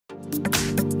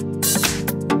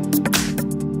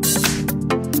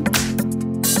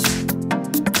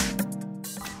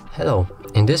Hello,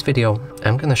 in this video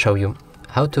I'm gonna show you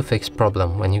how to fix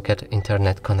problem when you get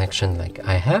internet connection like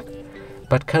I have,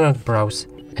 but cannot browse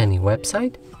any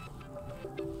website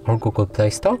or Google Play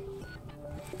Store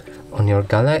on your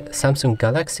Samsung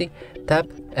Galaxy Tab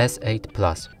S8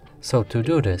 Plus. So to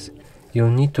do this, you'll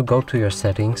need to go to your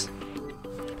settings,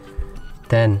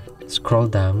 then scroll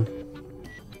down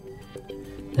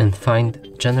and find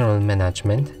General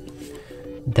Management,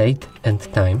 Date and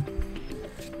Time,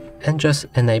 and just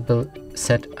enable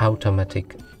Set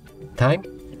Automatic Time,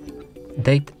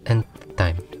 Date and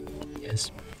Time.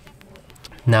 Yes.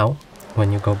 Now,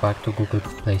 when you go back to Google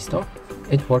Play Store,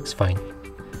 it works fine.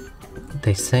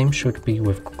 The same should be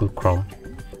with Google Chrome.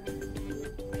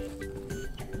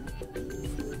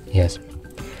 Yes.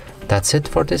 That's it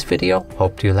for this video.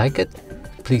 Hope you like it.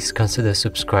 Please consider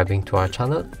subscribing to our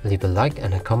channel, leave a like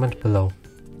and a comment below.